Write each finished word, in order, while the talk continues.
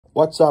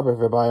What's up,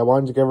 everybody? I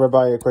wanted to give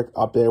everybody a quick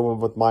update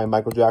with my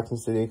Michael Jackson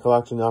CD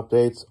collection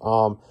updates.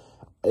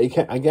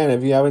 Again,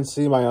 if you haven't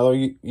seen my other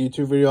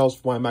YouTube videos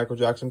for my Michael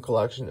Jackson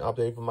collection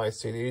update for my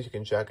CDs, you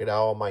can check it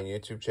out on my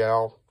YouTube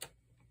channel.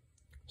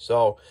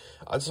 So,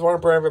 I just want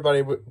to bring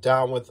everybody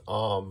down with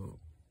some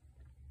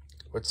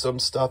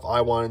stuff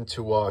I wanted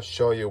to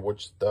show you,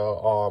 which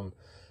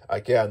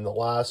again, the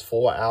last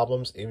 4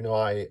 albums, even though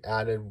I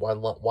added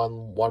one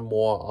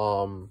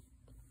more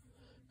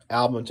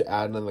album to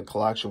add in the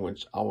collection,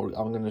 which I'm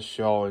going to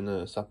show in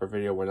a separate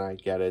video when I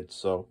get it.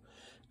 So,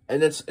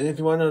 and if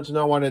you want to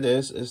know what it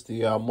is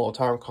the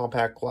Motown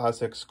Compact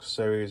Classics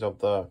series of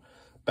the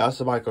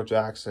Best of Michael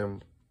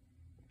Jackson,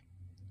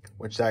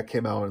 which that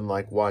came out in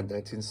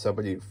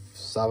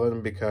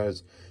 1977,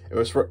 because it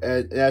was for,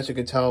 as you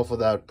can tell for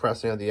that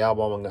pressing of the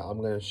album, I'm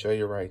going to show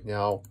you right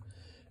now.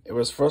 It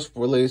was first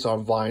released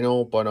on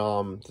vinyl, but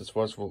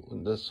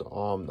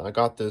I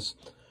got this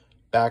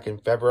back in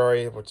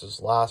February, which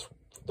is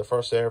the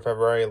first day of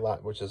February,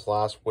 which is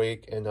last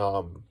week, and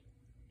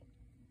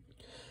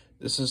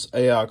this is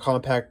a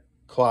compact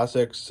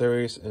classic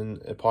series,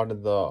 and a part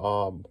of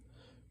the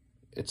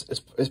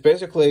it's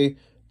basically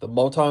the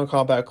Motown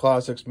Compact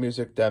Classics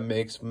Music That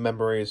Makes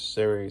Memories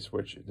series,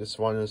 which this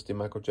one is the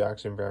Michael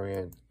Jackson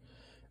variant,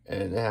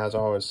 and it has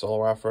all his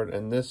solo effort.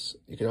 And this,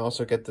 you can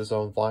also get this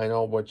on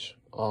vinyl, which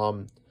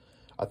I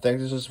think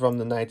this is from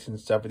the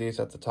 1970s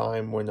at the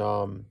time when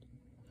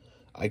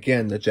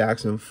again, the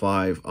Jackson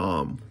 5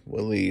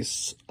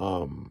 released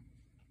the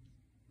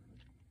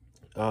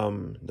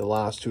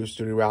last 2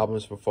 studio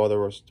albums before they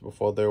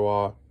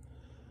were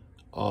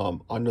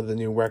under the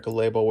new record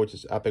label, which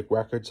is Epic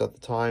Records at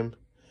the time.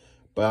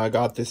 But I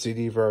got the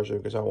CD version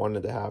because I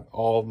wanted to have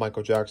all of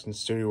Michael Jackson's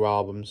studio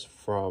albums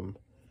from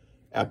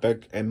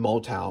Epic and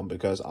Motown,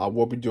 because I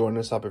will be doing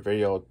a separate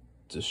video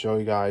to show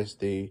you guys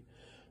the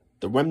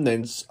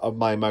remnants of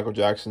my Michael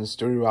Jackson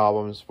studio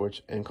albums,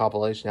 and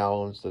compilation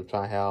albums that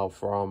I have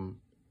from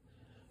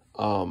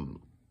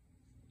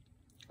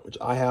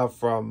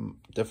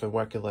different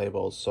record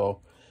labels.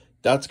 So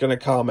that's gonna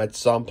come at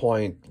some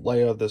point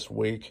later this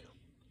week.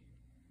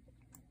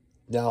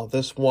 Now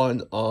this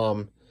one,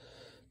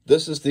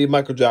 this is the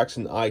Michael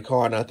Jackson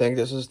icon. I think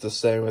this is the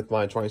same with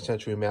my 20th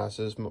Century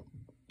Masters,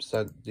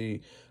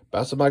 the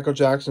Best of Michael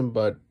Jackson,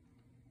 but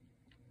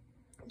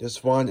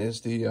this one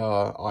is the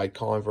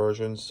icon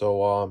version.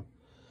 So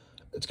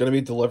it's gonna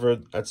be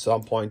delivered at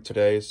some point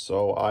today.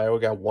 So I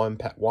only got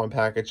one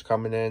package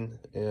coming in,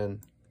 and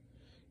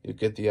you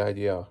get the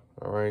idea.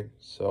 All right.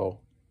 So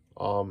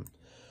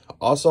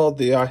also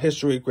the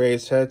History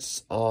Greatest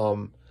Hits.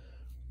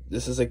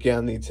 This is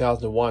again the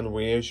 2001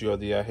 reissue of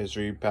the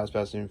History Past,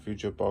 Present, and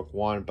Future Book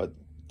 1, but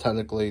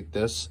technically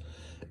this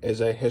is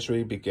a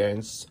History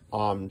Begins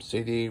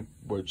CD,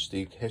 which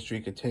the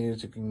history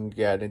continues. You can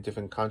get in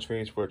different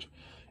countries, which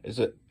is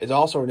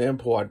also an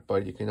import,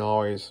 but you can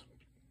always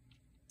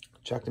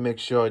check to make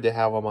sure they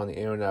have them on the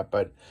internet.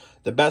 But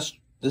this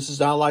is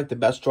not like the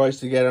best choice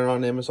to get it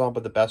on Amazon,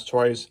 but the best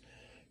choice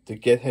to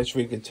get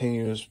History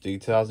Continues, the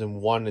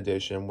 2001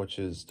 edition, which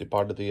is the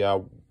part of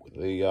the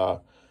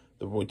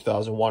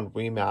 2001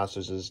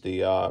 remasters, is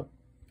the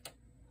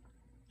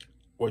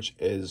which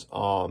is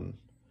on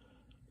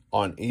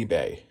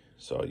eBay.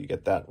 So you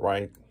get that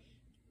right.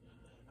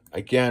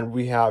 Again,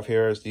 we have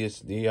here is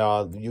the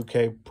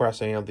UK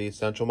pressing of the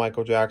Essential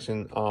Michael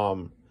Jackson.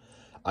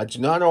 I do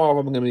not know if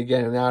I'm going to be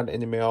getting that in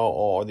the mail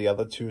or the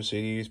other 2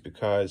 CDs,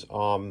 because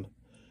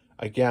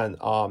again,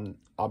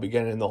 I'll be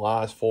getting the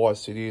last 4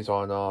 CDs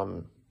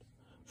on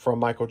from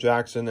Michael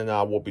Jackson, and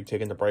I will be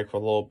taking a break for a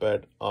little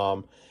bit.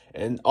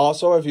 And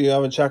also, if you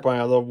haven't checked my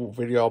other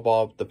video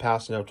about the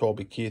passing of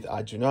Toby Keith,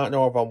 I do not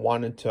know if I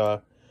wanted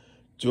to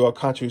do a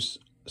country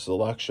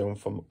selection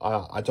from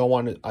I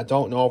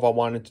don't know if I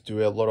wanted to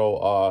do a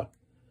little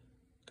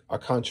a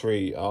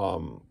country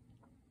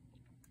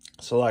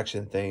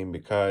selection thing,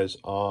 because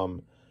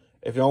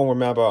if you don't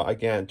remember,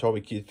 again,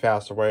 Toby Keith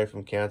passed away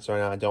from cancer,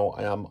 and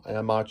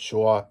I'm not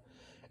sure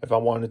if I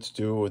wanted to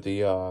do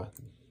the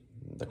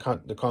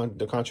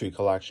country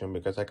collection,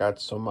 because I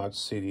got so much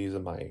CDs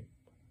in my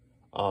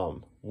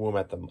room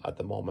at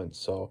the moment.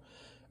 So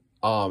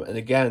and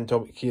again,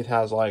 Toby Keith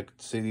has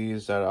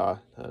CDs that are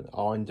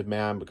in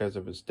demand because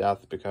of his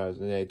death, because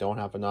they don't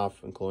have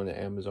enough, including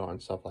Amazon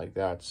and stuff like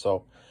that.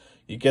 So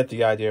you get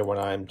the idea what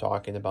I'm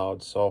talking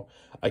about. So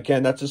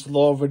again, that's just a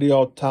little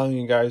video telling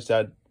you guys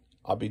that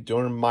might be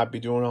doing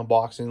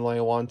unboxing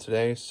later on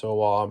today.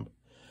 So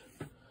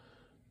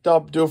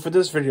that'll do it for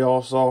this video.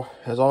 So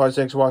as always,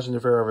 thanks for watching the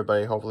video,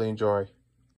 everybody. Hopefully you enjoy.